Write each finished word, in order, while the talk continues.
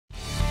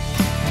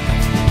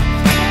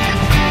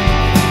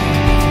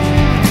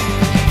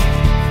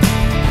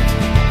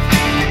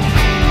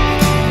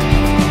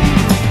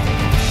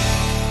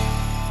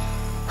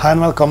Hi and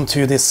welcome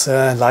to this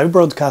live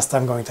broadcast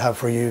I'm going to have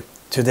for you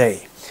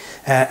today.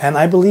 And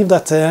I believe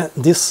that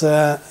this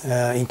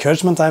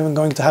encouragement I'm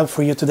going to have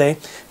for you today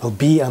will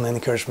be an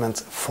encouragement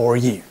for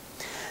you.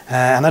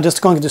 And I'm just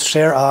going to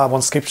share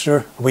one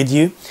scripture with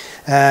you.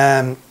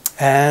 And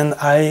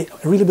I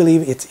really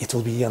believe it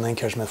will be an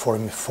encouragement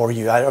for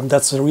you.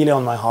 That's really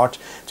on my heart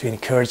to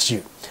encourage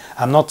you.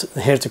 I'm not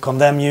here to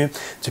condemn you,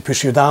 to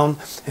push you down,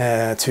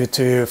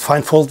 to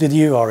find fault with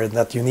you, or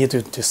that you need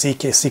to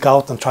seek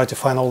out and try to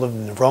find all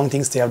the wrong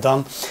things they have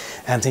done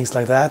and things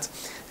like that.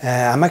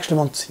 I actually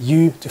want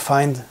you to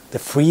find the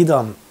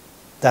freedom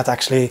that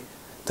actually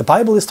the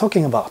Bible is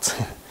talking about.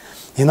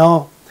 You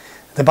know,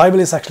 the Bible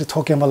is actually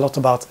talking a lot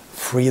about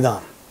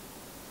freedom.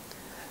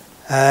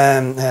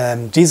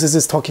 Jesus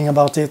is talking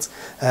about it,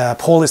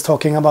 Paul is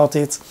talking about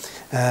it,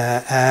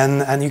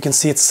 and you can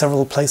see it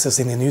several places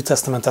in the New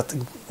Testament that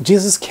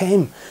Jesus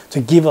came to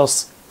give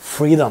us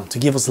freedom, to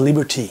give us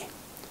liberty.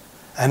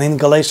 And in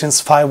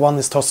Galatians 5:1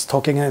 is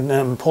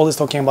talking, Paul is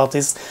talking about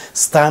this: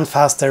 stand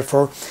fast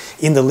therefore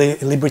in the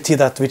liberty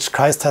that which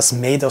Christ has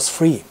made us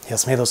free. He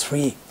has made us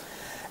free,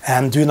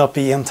 and do not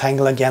be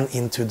entangled again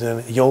into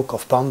the yoke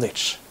of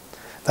bondage.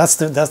 That's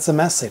the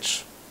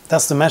message.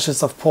 That's the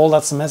message of Paul,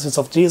 that's the message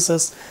of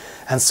Jesus,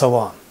 and so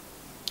on.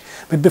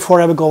 But before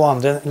I go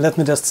on, let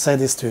me just say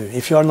this too.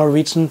 If you are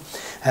Norwegian,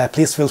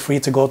 please feel free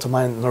to go to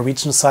my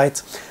Norwegian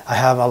site. I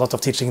have a lot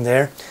of teaching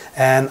there.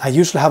 And I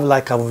usually have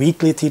like a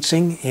weekly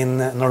teaching in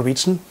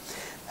Norwegian.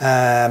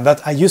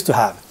 But I used to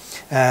have.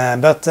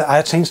 But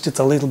I changed it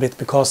a little bit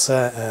because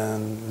I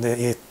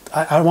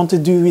want to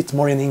do it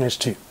more in English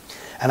too.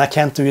 And I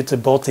can't do it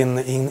both in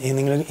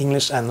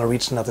English and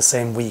Norwegian at the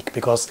same week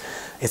because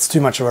it's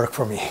too much work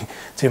for me,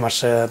 too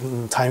much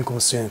time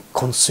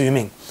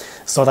consuming.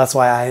 So that's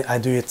why I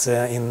do it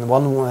in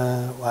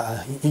one.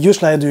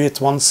 Usually I do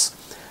it once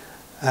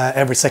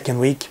every second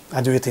week. I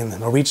do it in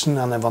Norwegian,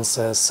 and then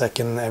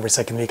every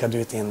second week I do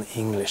it in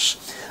English.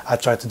 I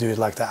try to do it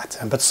like that.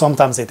 But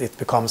sometimes it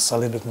becomes a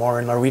little bit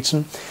more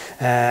Norwegian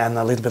and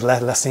a little bit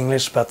less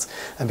English. But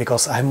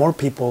because I have more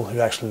people who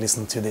actually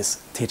listen to this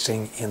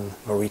teaching in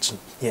Norwegian,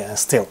 yeah,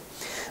 still.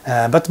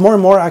 But more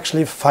and more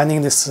actually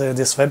finding this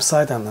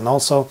website and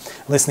also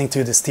listening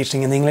to this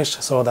teaching in English,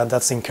 so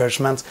that's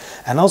encouragement.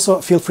 And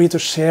also feel free to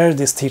share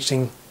this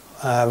teaching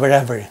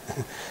wherever,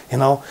 you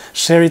know,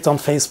 share it on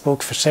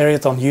Facebook, share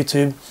it on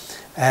YouTube,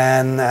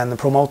 and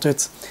promote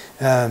it.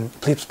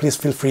 Please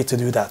feel free to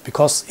do that,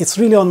 because it's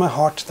really on my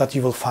heart that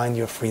you will find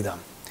your freedom.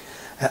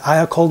 I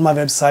have called my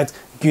website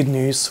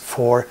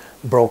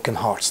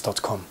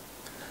goodnewsforbrokenhearts.com.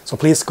 So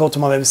please go to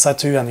my website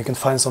too, and you can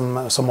find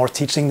some more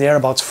teaching there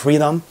about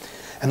freedom.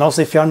 And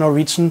also, if you are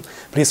Norwegian,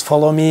 please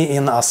follow me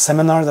in a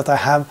seminar that I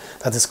have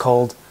that is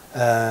called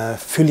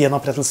Full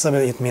gjenopprettelse.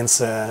 It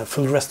means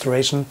full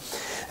restoration.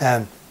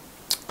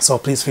 So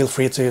please feel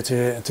free to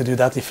do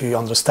that if you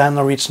understand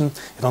Norwegian.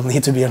 You don't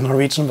need to be a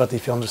Norwegian, but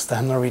if you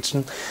understand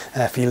Norwegian,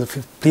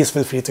 please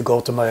feel free to go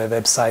to my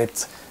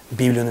website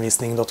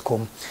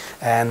bibelundervisning.com,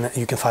 and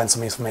you can find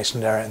some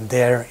information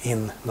there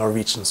in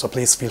Norwegian. So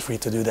please feel free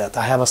to do that.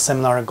 I have a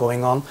seminar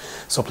going on,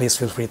 so please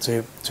feel free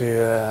to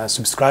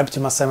subscribe to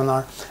my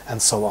seminar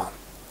and so on.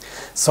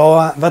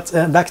 So,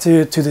 back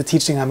to the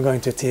teaching I'm going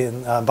to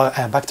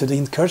back to the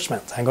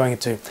encouragement I'm going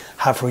to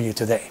have for you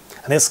today.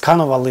 And it's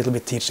kind of a little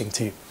bit teaching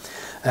too.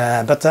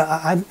 But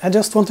I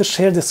just want to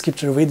share the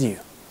scripture with you,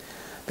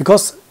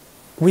 because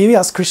we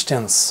as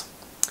Christians,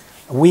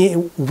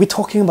 we're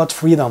talking about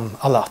freedom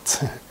a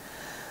lot.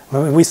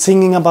 We're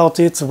singing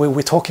about it,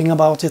 we're talking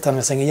about it, and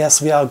we're saying,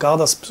 yes, God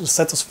has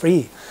set us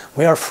free.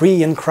 We are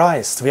free in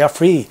Christ. We are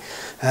free.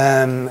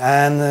 And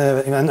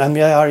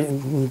we are,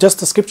 just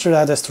the scripture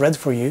that I just read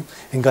for you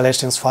in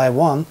Galatians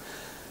 5:1,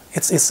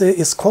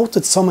 it's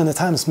quoted so many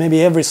times.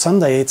 Maybe every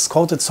Sunday it's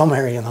quoted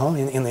somewhere, you know,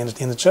 in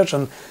the church,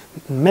 and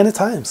many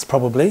times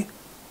probably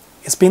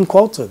it's been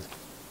quoted.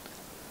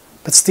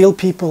 But still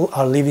people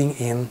are living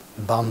in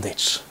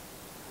bondage.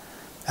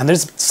 And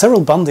there's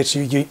several bondage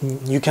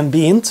you can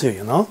be into,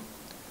 you know.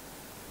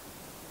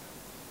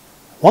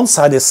 One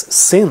side is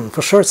sin.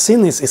 For sure,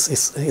 sin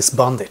is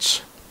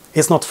bondage.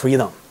 It's not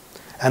freedom.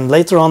 And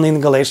later on in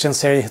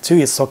Galatians here too,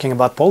 it's talking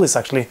about, Paul is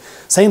actually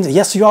saying,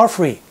 yes, you are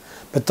free.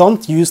 But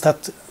don't use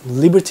that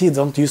liberty,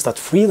 don't use that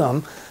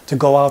freedom to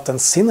go out and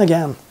sin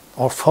again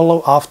or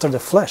follow after the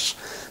flesh.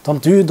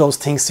 Don't do those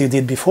things you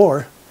did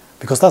before,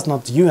 because that's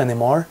not you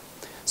anymore.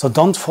 So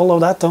don't follow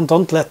that,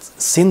 don't let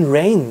sin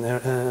reign.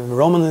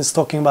 Romans is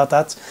talking about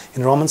that.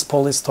 In Romans,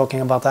 Paul is talking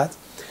about that.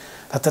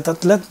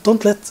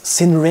 Don't let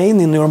sin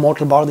reign in your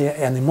mortal body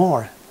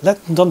anymore.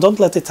 Don't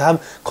let it have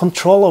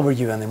control over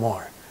you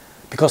anymore,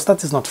 because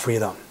that is not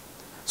freedom.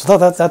 So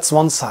that's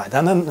one side.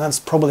 And then that's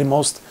probably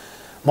most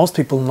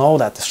people know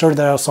that. Sure,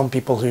 there are some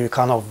people who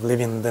kind of live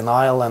in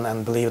denial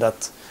and believe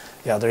that,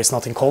 yeah, there is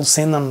nothing called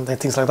sin and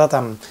things like that.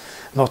 I'm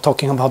not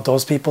talking about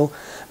those people,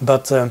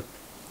 but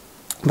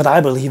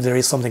I believe there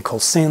is something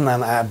called sin,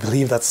 and I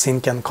believe that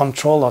sin can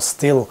control us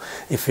still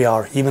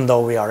even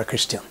though we are a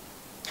Christian.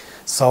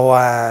 So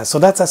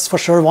that's for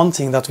sure one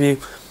thing that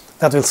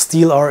that will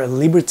steal our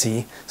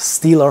liberty,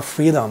 steal our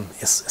freedom,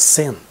 is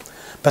sin.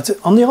 But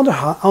on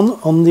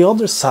the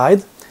other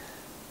side,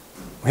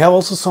 we have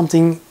also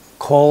something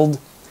called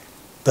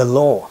the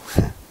law,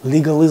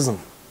 legalism,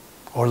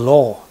 or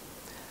law.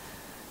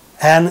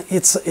 And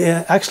it's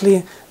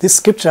actually, this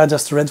scripture I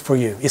just read for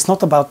you, it's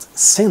not about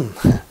sin.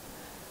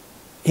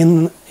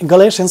 In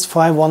Galatians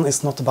 5:1,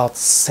 it's not about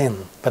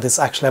sin, but it's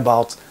actually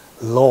about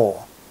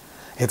law.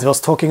 It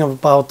was talking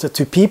about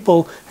to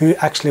people who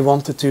actually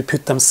wanted to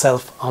put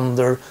themselves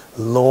under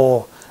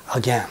law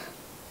again.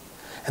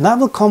 And I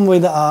will come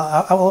with,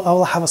 I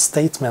will have a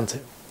statement.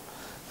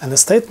 And the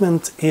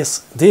statement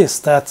is this,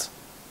 that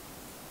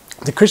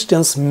the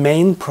Christian's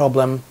main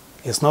problem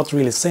is not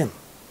really sin.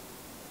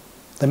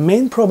 The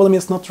main problem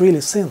is not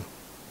really sin.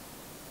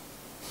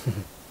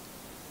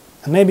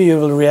 And maybe you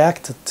will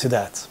react to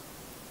that.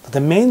 But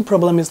the main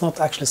problem is not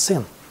actually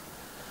sin.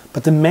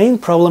 But the main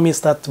problem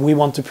is that we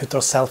want to put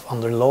ourselves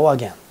under law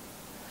again.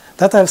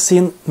 That I've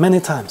seen many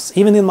times,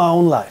 even in my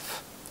own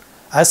life.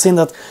 I've seen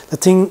that the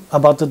thing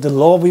about the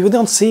law, we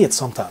don't see it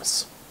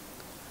sometimes.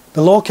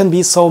 The law can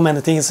be so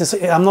many things.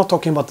 I'm not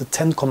talking about the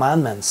 10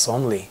 Commandments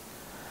only.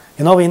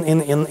 You know,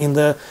 in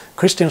the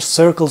Christian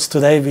circles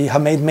today, we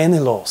have made many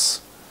laws.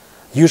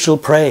 You shall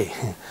pray.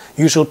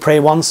 You should pray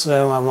once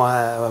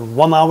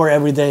 1 hour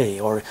every day,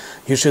 or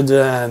you should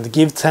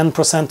give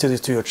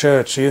 10% to your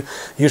church.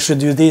 You should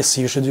do this,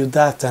 you should do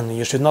that, and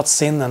you should not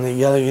sin, and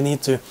you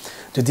need to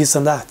do this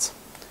and that.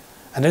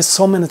 And there's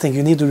so many things.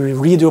 You need to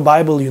read your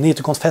Bible. You need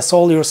to confess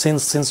all your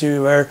sins since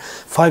you were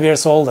 5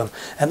 years old,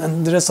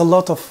 and there's a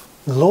lot of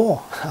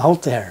law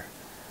out there,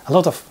 a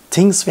lot of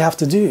things we have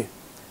to do.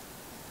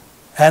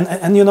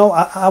 And you know,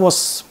 I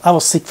was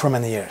sick for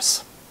many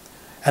years,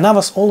 and I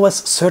was always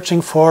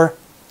searching for,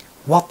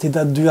 what did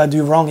I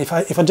do wrong? If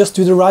I just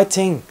do the right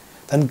thing,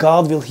 then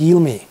God will heal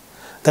me.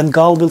 Then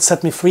God will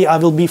set me free. I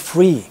will be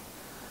free.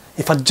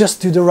 If I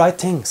just do the right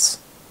things.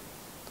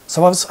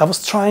 So I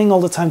was trying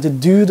all the time to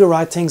do the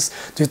right things,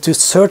 to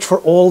search for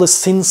all the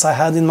sins I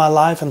had in my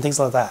life and things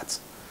like that.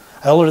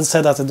 I already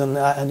said that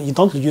you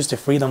don't use the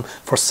freedom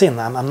for sin.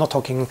 I'm not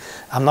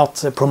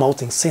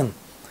promoting sin.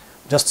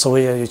 Just so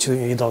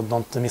you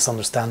don't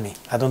misunderstand me.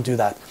 I don't do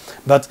that.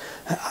 But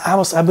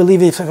I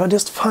believe if I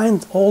just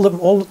find all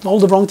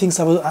the wrong things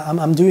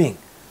I'm doing,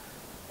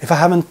 if I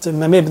haven't,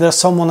 maybe there's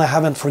someone I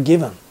haven't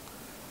forgiven.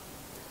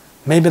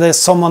 Maybe there's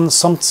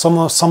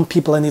some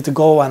people I need to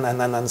go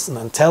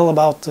and tell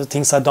about the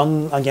things I've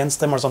done against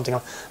them or something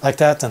like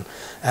that.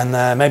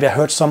 And maybe I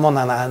hurt someone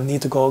and I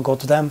need to go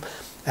to them,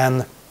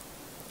 and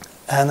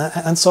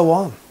so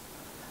on.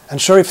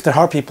 And sure, if there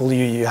are people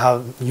you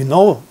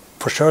know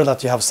for sure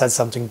that you have said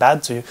something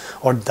bad to,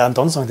 or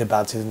done something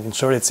bad to, and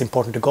sure it's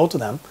important to go to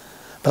them.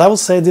 But I will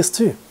say this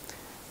too: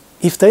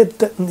 if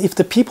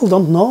the people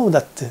don't know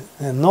that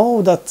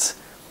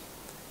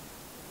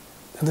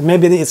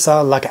maybe it's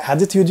like an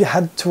attitude you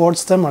had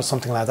towards them or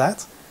something like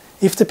that.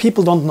 If the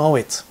people don't know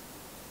it,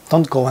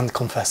 don't go and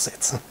confess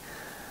it.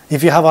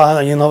 If you have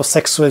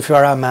if you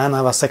are a man,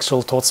 have a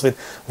sexual thoughts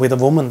with a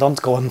woman,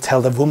 don't go and tell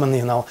the woman,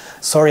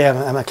 sorry,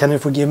 can you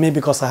forgive me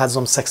because I had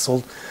some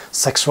sexual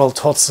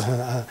thoughts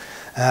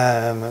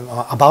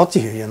about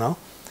you,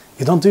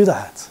 You don't do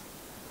that.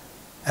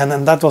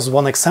 And that was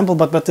one example,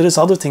 but there is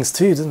other things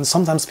too. And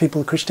sometimes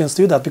Christians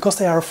do that because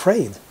they are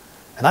afraid.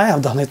 And I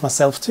have done it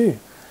myself too.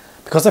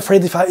 Because they're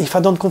afraid if I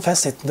don't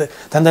confess it,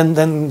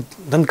 then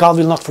God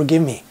will not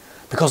forgive me.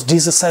 Because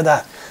Jesus said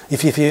that.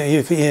 If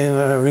you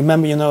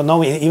remember,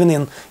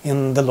 even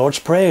in the Lord's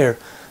Prayer,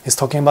 He's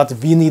talking about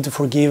we need to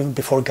forgive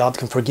before God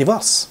can forgive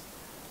us.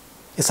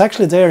 It's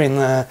actually there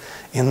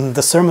in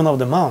the Sermon on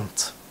the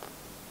Mount.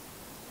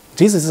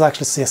 Jesus is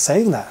actually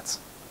saying that.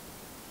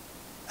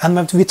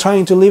 And we're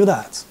trying to live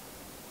that.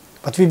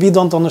 But we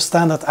don't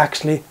understand that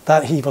actually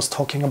that He was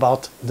talking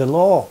about the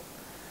law.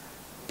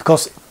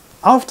 Because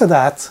after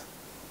that,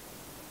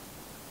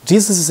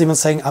 Jesus is even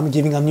saying, I'm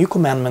giving a new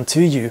commandment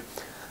to you.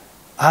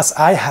 As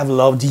I have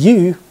loved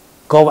you,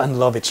 go and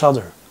love each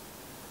other.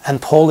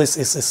 And Paul is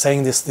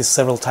saying this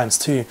several times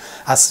too.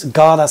 As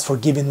God has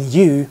forgiven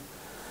you,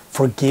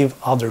 forgive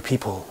other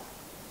people.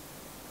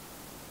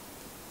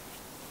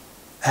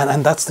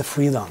 And that's the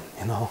freedom,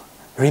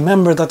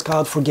 Remember that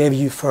God forgave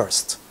you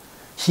first.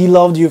 He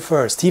loved you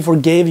first. He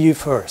forgave you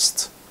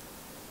first.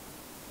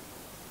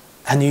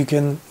 And you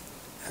can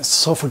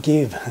so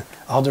forgive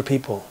other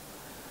people.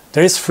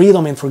 There is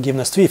freedom in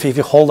forgiveness too. If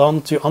you hold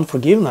on to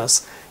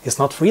unforgiveness, it's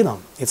not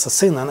freedom. It's a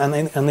sin,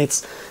 and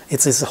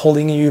it's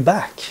holding you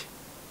back.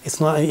 It's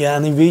not,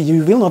 and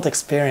you will not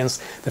experience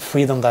the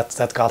freedom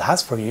that God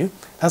has for you.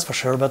 That's for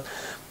sure. But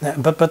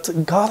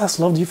God has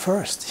loved you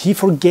first. He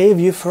forgave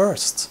you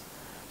first.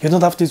 You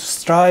don't have to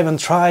strive and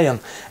try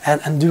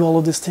and do all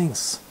of these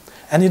things.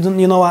 And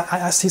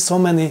I see so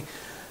many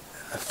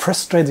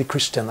frustrated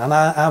Christians, and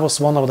I was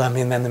one of them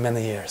in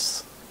many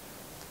years.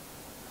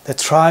 They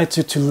try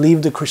to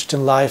live the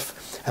Christian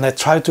life, and they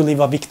try to live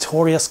a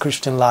victorious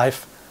Christian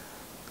life,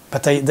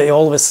 but they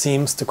always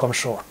seem to come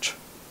short.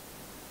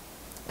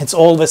 It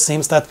always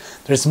seems that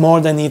there's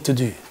more they need to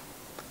do.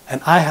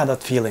 And I had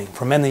that feeling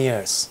for many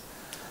years,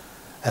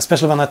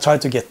 especially when I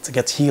tried to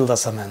get healed,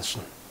 as I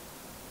mentioned.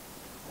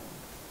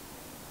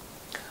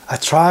 I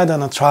tried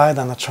and I tried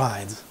and I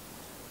tried,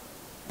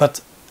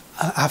 but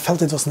I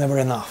felt it was never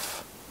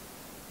enough.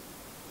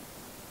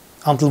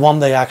 Until one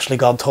day actually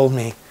God told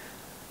me,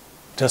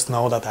 just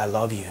know that I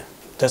love you.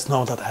 Just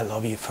know that I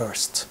love you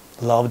first,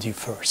 loved you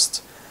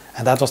first.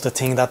 And that was the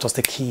thing, that was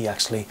the key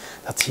actually,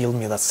 that healed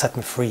me, that set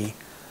me free.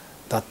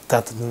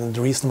 That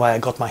the reason why I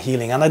got my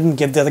healing. And I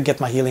didn't get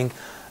my healing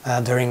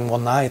during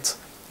one night.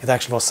 It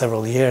actually was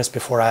several years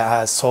before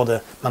I saw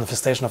the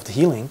manifestation of the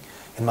healing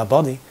in my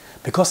body,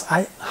 because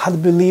I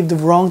had believed the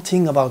wrong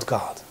thing about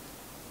God.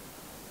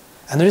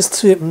 And there is,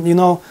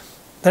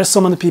 there's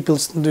so many people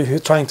who are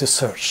trying to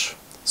search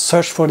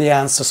for the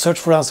answer,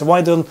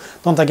 Why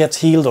don't I get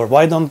healed, or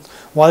why do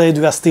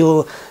I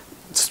still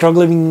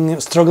struggling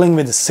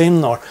with the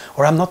sin, or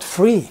I'm not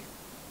free.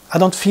 I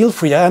don't feel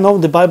free. I know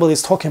the Bible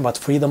is talking about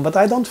freedom, but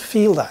I don't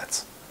feel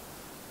that.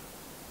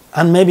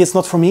 And maybe it's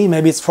not for me.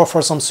 Maybe it's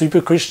for some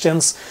super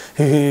Christians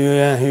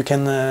who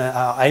can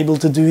are able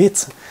to do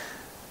it.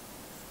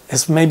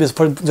 Maybe it's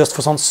just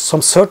for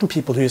some certain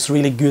people who is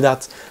really good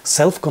at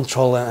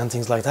self-control and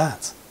things like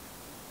that.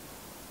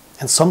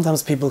 And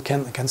sometimes people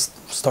can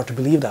start to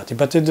believe that.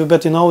 But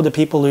the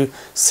people who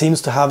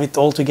seems to have it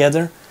all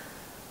together,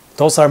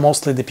 those are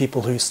mostly the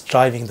people who are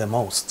striving the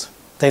most.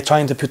 They're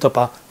trying to put up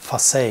a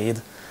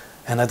facade,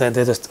 and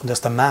they're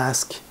just a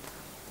mask.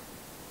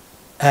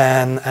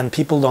 And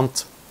people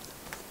don't.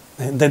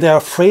 They're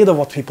afraid of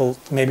what people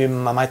maybe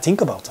might think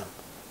about them.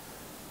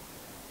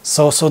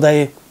 So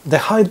they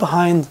hide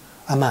behind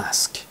a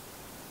mask.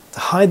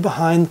 They hide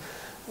behind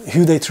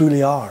who they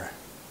truly are.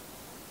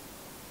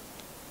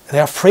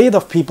 They're afraid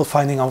of people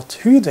finding out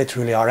who they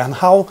truly are and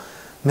how,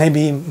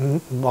 maybe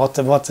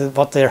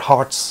what their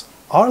hearts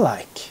are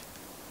like.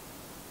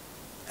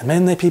 And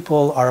many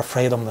people are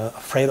afraid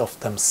of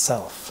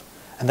themselves,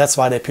 and that's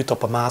why they put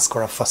up a mask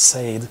or a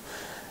facade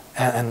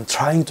and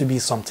trying to be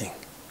something.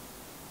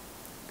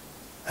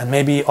 And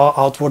maybe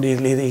outwardly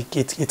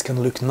it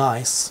can look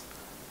nice,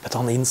 but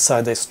on the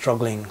inside they're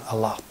struggling a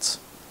lot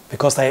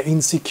because they're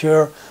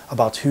insecure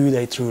about who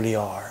they truly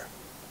are.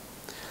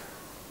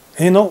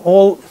 And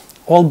all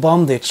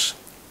bondage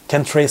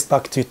can trace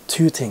back to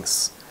two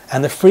things,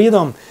 and the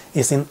freedom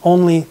is in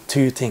only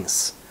two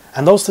things.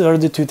 And those are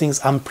the two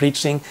things I'm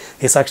preaching.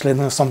 It's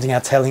actually something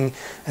I'm telling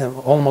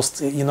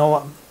almost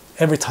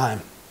every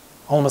time.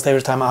 Almost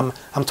every time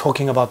I'm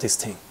talking about this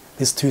thing,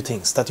 these two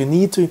things that you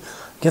need to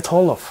get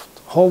hold of.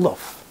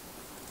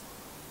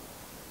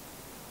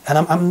 And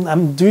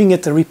I'm doing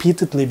it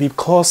repeatedly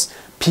because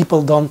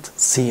people don't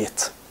see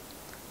it.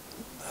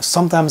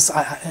 Sometimes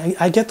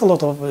I get a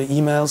lot of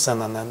emails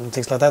and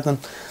things like that, and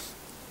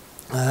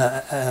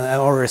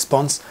or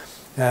response.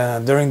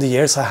 During the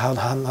years I have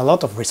had a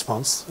lot of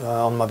response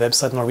on my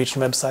website,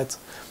 Norwegian website,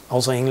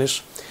 also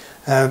English.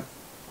 And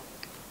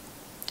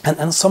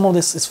some of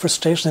this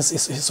frustration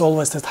is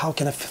always that, how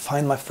can I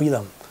find my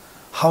freedom?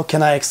 How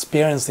can I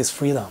experience this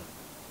freedom?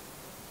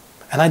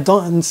 And I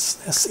don't,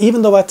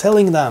 even though I'm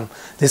telling them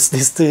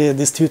these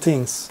two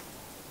things,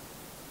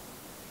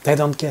 they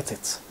don't get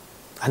it.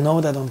 I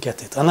know they don't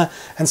get it. And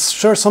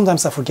sure,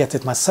 sometimes I forget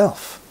it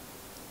myself.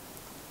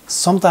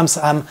 Sometimes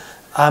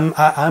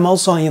I'm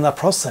also in a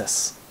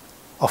process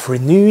of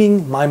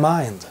renewing my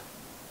mind.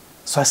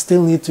 So I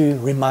still need to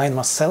remind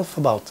myself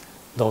about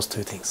those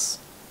two things.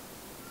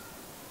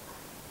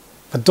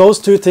 But those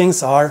two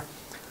things are,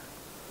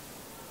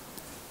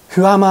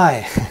 who am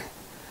I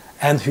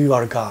and who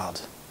are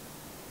God?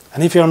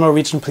 And if you're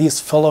Norwegian,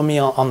 please follow me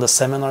on the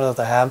seminar that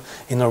I have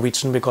in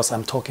Norwegian, because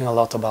I'm talking a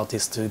lot about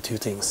these two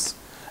things.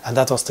 And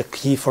that was the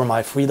key for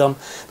my freedom.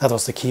 That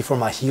was the key for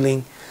my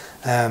healing.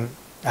 And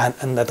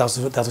that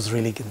was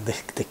really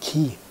the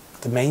key,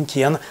 the main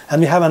key. And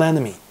we have an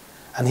enemy.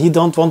 And he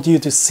don't want you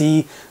to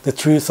see the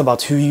truth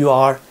about who you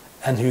are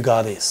and who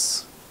God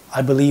is.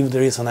 I believe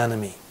there is an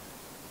enemy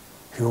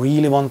who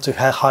really want to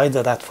hide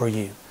that for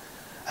you.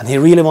 And he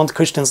really wants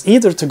Christians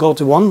either to go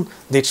to one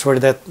ditch where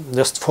they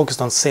just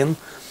focused on sin,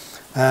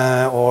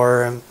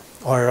 or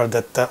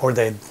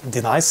they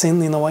deny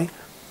sin in a way,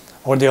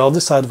 or the other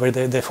side where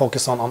they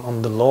focus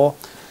on the law,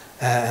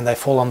 and they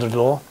fall under the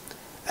law,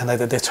 and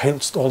they're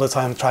all the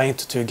time trying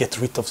to get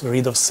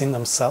rid of sin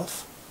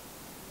themselves,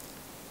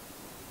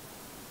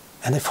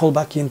 and they fall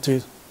back in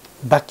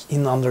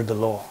under the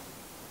law.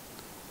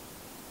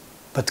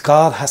 But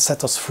God has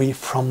set us free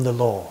from the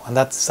law, and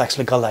that's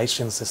actually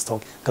Galatians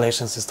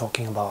is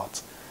talking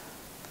about.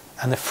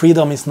 And the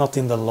freedom is not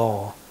in the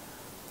law.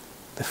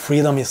 The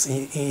freedom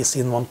is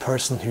in one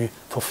person who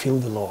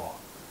fulfilled the law.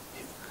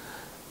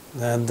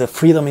 The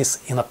freedom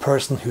is in a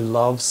person who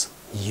loves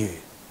you.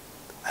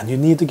 And you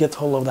need to get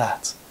hold of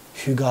that,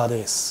 who God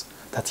is,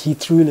 that He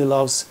truly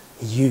loves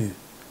you.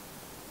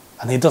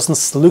 And He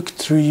doesn't look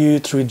through you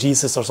through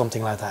Jesus or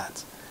something like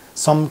that.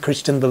 Some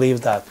Christians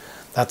believe that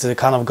the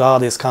kind of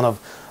God is kind of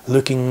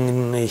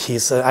looking,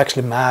 He's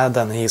actually mad,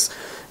 and He's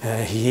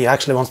he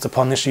actually wants to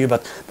punish you,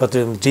 but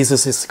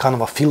Jesus is kind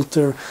of a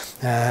filter,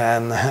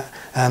 and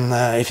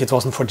if it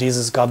wasn't for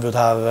Jesus, God would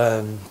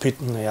have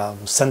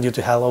sent you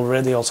to hell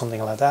already, or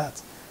something like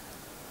that.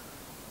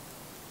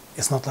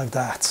 It's not like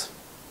that.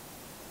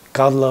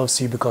 God loves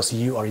you because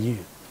you are you.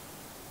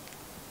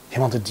 He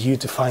wanted you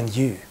to find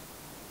you.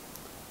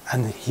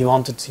 And He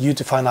wanted you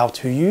to find out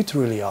who you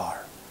truly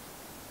are.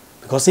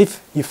 Because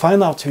if you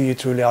find out who you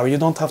truly are, you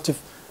don't have to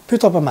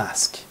put up a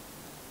mask.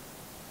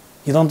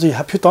 You don't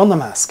have to put on a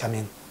mask, I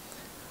mean.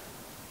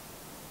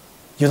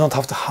 You don't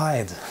have to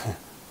hide.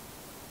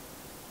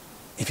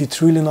 If you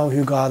truly know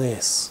who God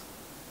is,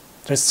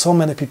 there's so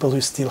many people who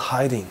are still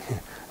hiding,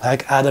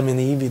 like Adam and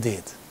Eve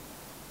did.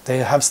 They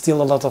have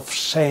still a lot of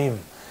shame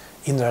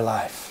in their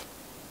life.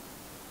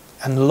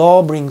 And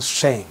law brings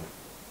shame.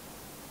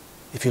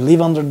 If you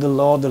live under the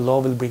law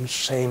will bring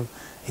shame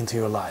into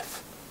your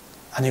life.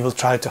 And you will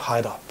try to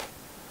hide up.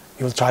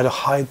 You will try to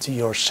hide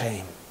your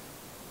shame.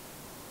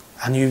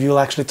 And you will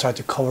actually try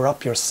to cover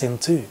up your sin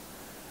too.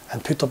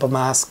 And put up a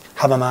mask,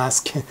 have a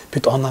mask,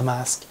 put on a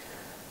mask.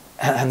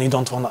 And you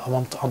don't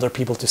want other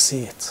people to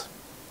see it.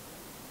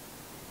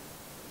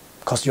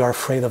 Because you are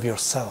afraid of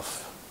yourself.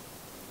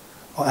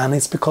 And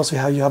it's because you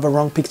have a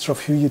wrong picture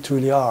of who you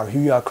truly are, who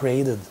you are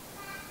created.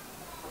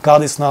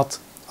 God is not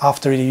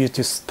after you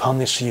to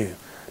punish you,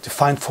 to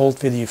find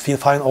fault with you,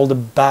 find all the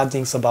bad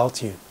things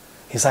about you.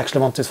 He's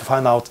actually wanted to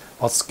find out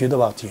what's good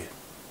about you.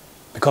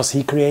 Because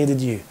He created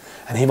you.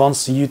 And He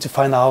wants you to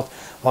find out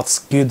what's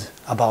good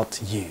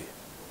about you.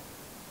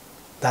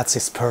 That's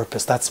His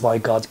purpose. That's why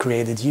God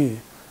created you.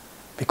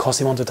 Because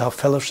He wanted to have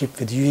fellowship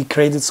with you. He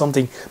created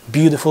something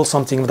beautiful,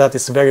 something that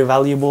is very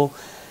valuable.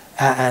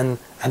 And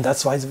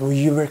that's why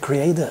you were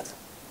created.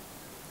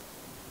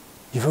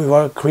 You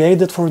are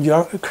created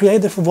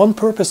for one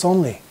purpose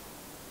only.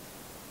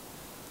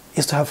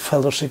 Is to have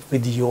fellowship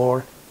with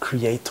your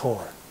Creator.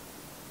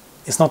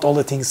 It's not all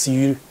the things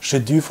you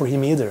should do for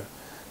Him either.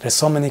 There's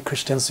so many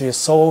Christians who are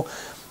so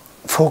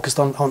focused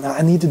on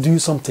I need to do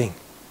something.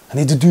 I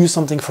need to do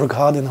something for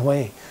God in a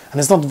way. And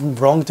it's not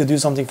wrong to do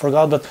something for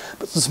God, but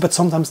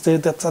sometimes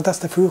that's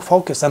the full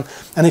focus. And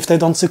if they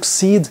don't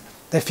succeed,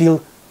 they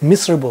feel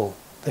miserable.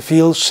 They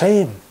feel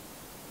shame.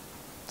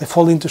 They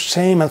fall into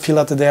shame and feel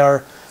that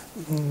they're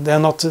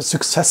not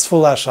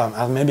successful as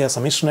maybe as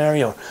a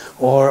missionary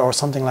or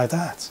something like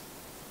that.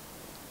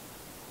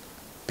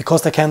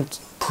 Because they can't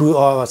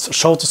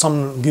show to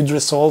some good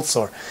results,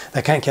 or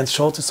they can't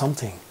show to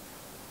something.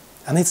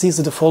 And it's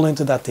easy to fall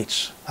into that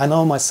ditch. I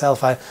know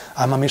myself,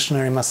 I'm a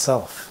missionary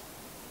myself.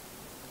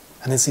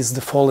 And it's easy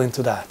to fall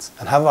into that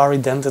and have our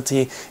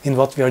identity in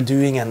what we are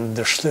doing and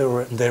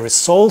the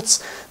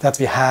results that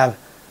we have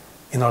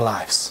in our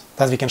lives,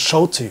 that we can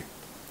show to.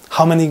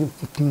 How many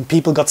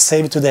people got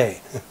saved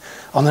today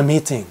on a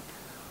meeting,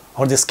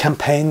 or this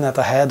campaign that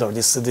I had, or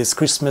this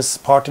Christmas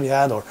party we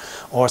had,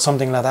 or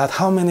something like that.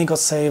 How many got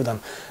saved?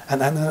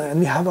 And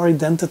we have our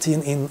identity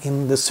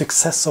in the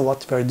success of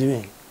what we are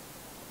doing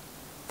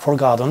for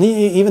God. And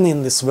even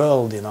in this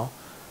world, you know,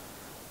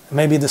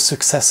 maybe the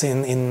success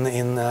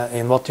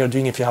in what you're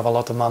doing, if you have a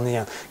lot of money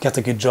and get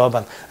a good job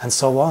and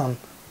so on.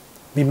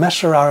 We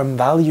measure our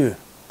value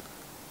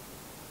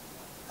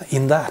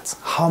in that.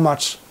 How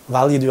much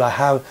value do I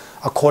have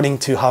according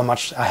to how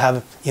much I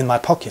have in my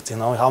pocket, you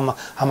know,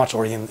 how much,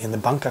 or in the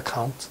bank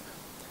account.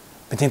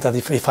 I think that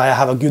if I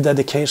have a good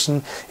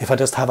education, if I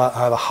just have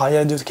a higher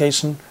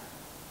education,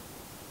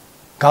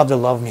 God will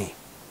love me.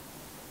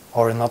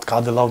 Or not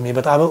God will love me,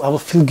 but I will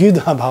feel good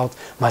about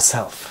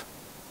myself.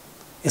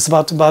 It's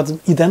about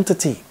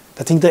identity.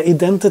 I think the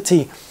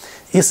identity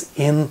is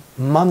in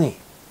money,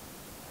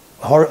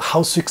 or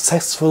how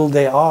successful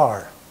they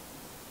are.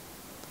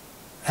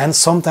 And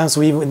sometimes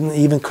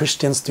even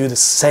Christians do the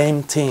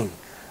same thing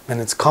when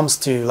it comes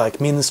to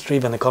like ministry,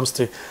 when it comes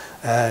to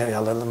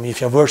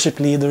if you're worship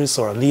leaders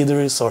or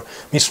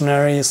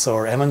missionaries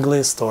or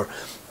evangelists or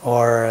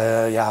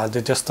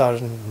just our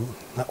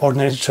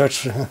ordinary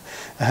church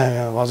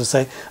what to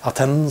say,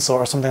 attendance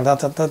or something like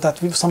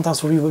that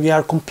sometimes we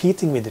are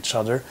competing with each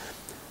other,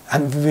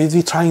 and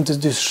we're trying to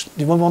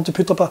we want to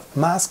put up a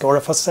mask or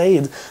a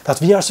facade that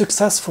we are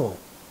successful.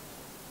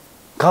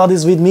 God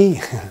is with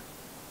me.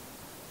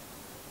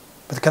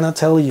 But can I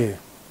tell you,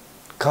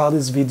 God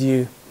is with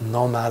you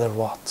no matter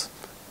what.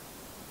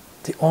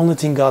 The only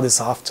thing God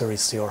is after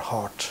is your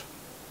heart.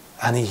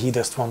 And He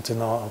just wants to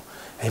know,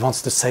 He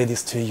wants to say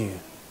this to you.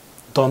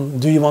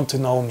 Do you want to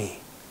know me?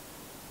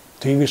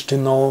 Do you wish to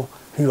know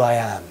who I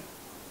am?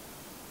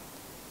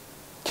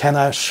 Can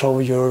I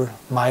show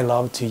my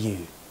love to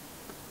you?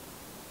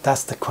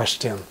 That's the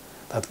question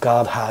that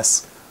God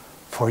has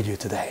for you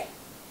today.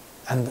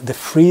 And the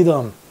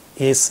freedom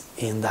is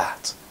in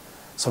that.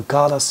 So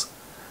God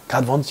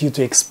wants you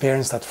to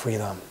experience that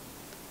freedom.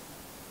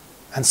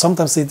 And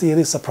sometimes it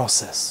is a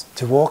process.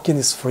 To walk in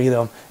this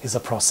freedom is a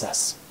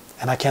process.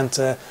 And I can't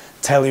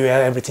tell you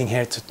everything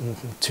here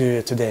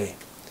today.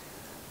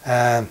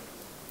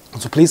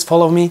 So please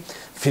follow me.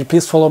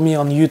 Please follow me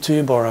on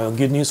YouTube or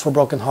Good News for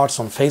Broken Hearts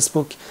on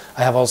Facebook.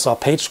 I have also a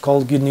page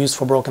called Good News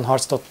for Broken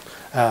Hearts.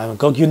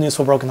 Good News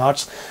for Broken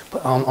Hearts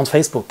on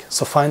Facebook.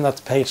 So find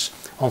that page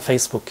on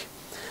Facebook.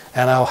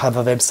 And I'll have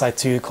a website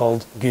too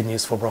called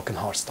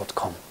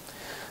goodnewsforbrokenhearts.com.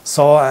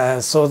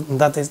 So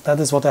that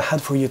is what I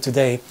had for you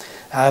today.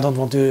 I don't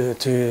want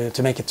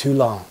to make it too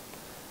long.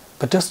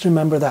 But just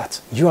remember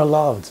that you are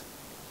loved.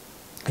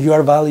 You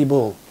are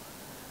valuable.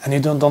 And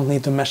you don't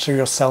need to measure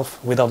yourself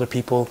with other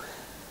people.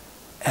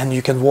 And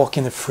you can walk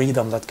in the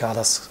freedom that God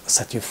has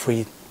set you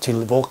free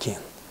to walk in.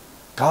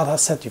 God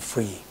has set you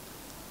free.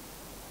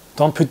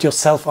 Don't put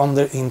yourself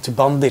into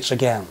bondage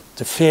again,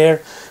 to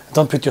fear.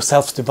 Don't put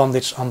yourself to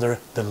bondage under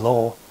the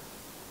law.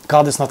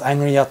 God is not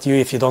angry at you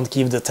if you don't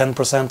give the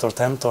 10% or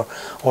 10th,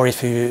 or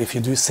if you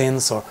do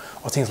sins or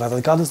things like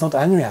that. God is not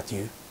angry at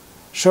you.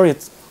 Sure,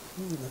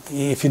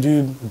 if you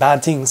do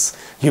bad things,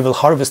 you will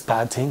harvest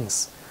bad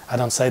things. I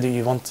don't say that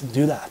you want to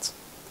do that.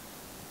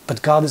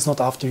 But God is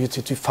not after you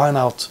to find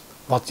out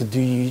what you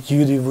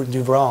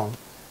do wrong.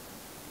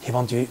 He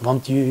wants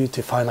you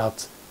to find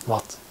out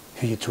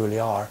who you truly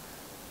are.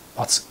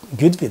 What's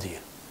good with you,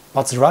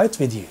 what's right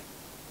with you.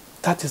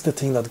 That is the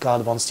thing that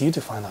God wants you to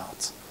find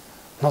out,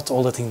 not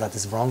all the thing that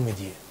is wrong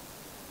with you.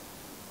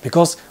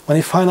 Because when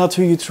you find out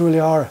who you truly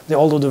are,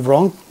 all of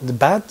the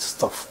bad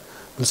stuff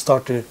will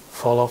start to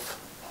fall off.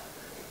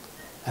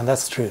 And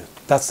that's true,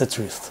 that's the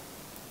truth.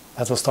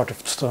 That will start to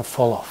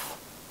fall off.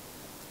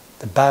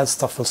 The bad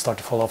stuff will start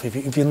to fall off.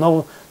 If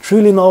you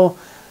truly know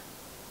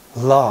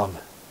love,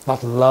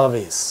 what love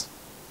is,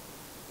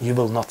 you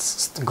will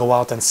not go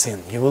out and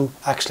sin. You will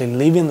actually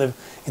live in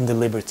the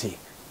liberty.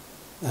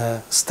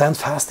 Stand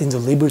fast in the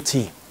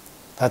liberty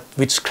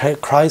which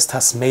Christ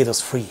has made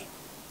us free.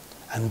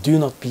 And do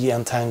not be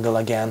entangled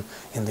again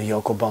in the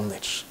yoke of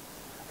bondage.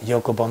 The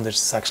yoke of bondage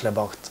is actually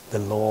about the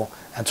law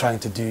and trying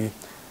to do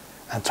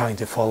and trying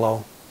to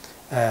follow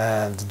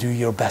and do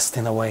your best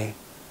in a way.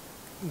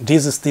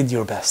 Jesus did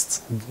your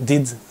best.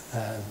 Jesus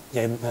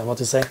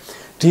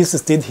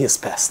did his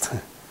best.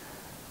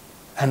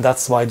 And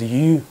that's why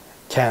you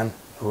can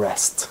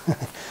rest.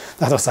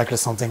 That was actually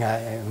something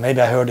maybe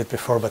I heard it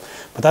before, but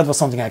that was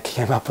something I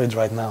came up with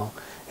right now.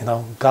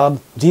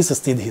 Jesus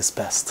did his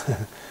best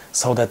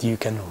so that you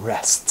can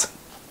rest.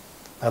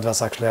 That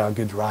was actually a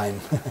good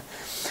rhyme.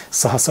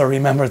 So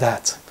remember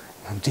that.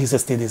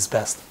 Jesus did his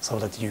best so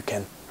that you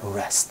can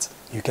rest.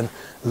 You can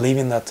live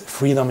in that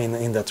freedom,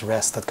 in that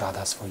rest that God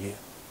has for you.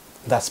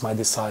 That's my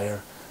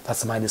desire.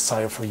 That's my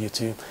desire for you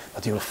too,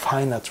 that you will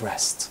find that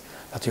rest,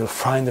 that you will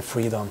find the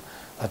freedom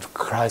that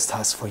Christ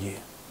has for you.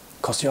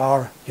 Because you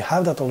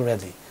have that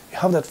already. You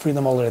have that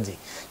freedom already.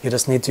 You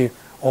just need to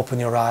open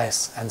your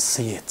eyes and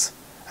see it.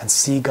 And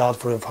see God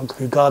for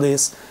who God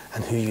is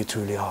and who you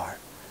truly are.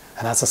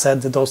 And as I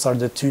said, those are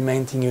the two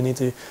main things you need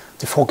to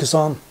focus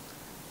on.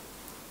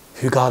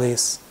 Who God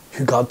is,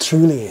 who God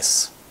truly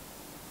is.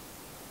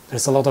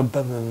 There's a lot of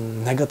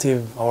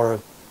negative or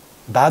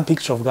bad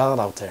picture of God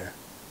out there.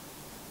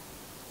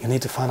 You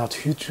need to find out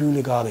who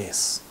truly God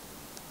is.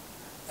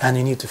 And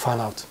you need to find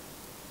out,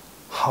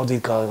 how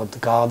did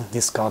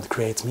this God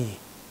create me?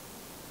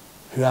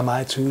 Who am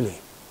I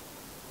truly?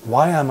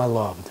 Why am I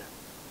loved?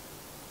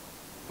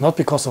 Not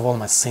because of all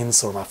my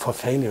sins or my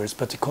failures,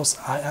 but because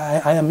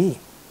I am me.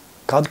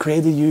 God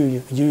created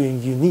you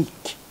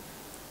unique.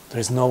 There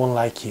is no one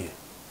like you.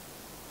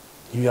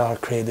 You are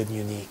created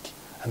unique.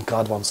 And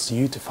God wants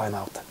you to find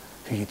out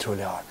who you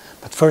truly are.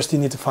 But first you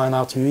need to find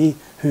out who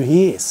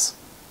He is.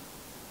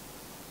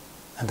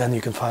 And then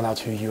you can find out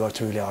who you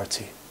truly are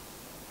too.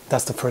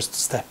 That's the first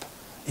step.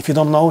 If you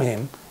don't know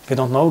Him, if you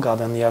don't know God,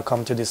 and you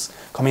come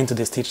into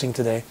this teaching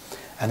today,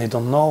 and you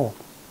don't know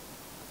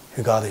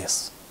who God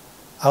is,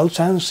 I'll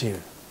challenge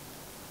you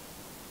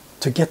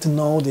to get to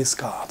know this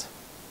God.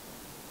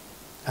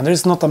 And there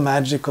is not a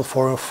magical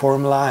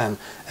formula,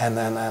 and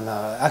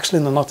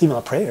actually not even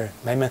a prayer.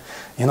 Maybe,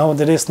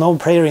 there is no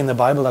prayer in the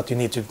Bible that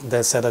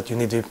they say that you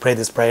need to pray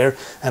this prayer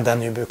and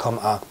then you become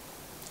a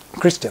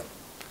Christian.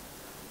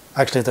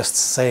 Actually, just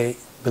say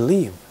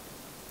believe.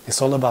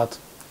 It's all about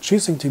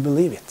choosing to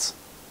believe it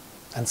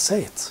and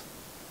say it.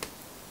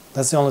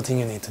 That's the only thing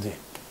you need to do.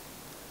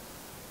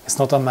 It's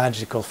not a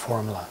magical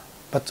formula,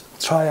 but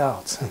try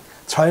out.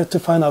 Try to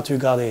find out who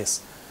God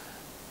is,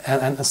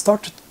 and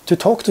start to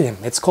talk to Him.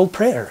 It's called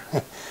prayer.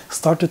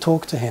 Start to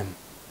talk to Him,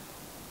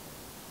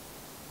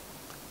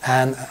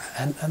 and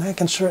I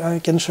can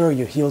assure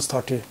you, He will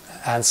start to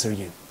answer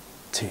you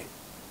too.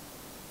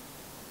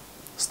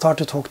 Start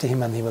to talk to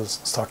Him, and He will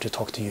start to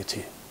talk to you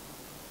too.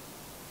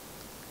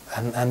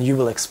 And you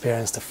will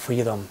experience the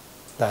freedom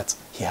that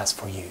He has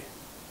for you.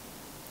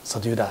 So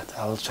do that.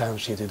 I will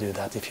challenge you to do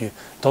that. If you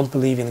don't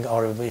believe in,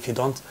 or if you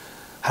don't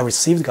have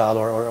received God,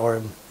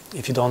 or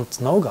if you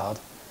don't know God,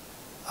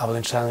 I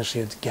will challenge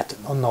you to get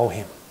to know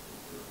Him.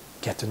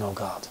 Get to know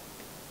God.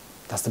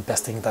 That's the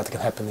best thing that can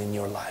happen in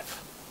your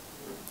life.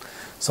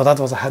 So that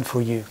was I had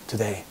for you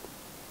today.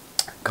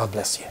 God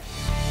bless you.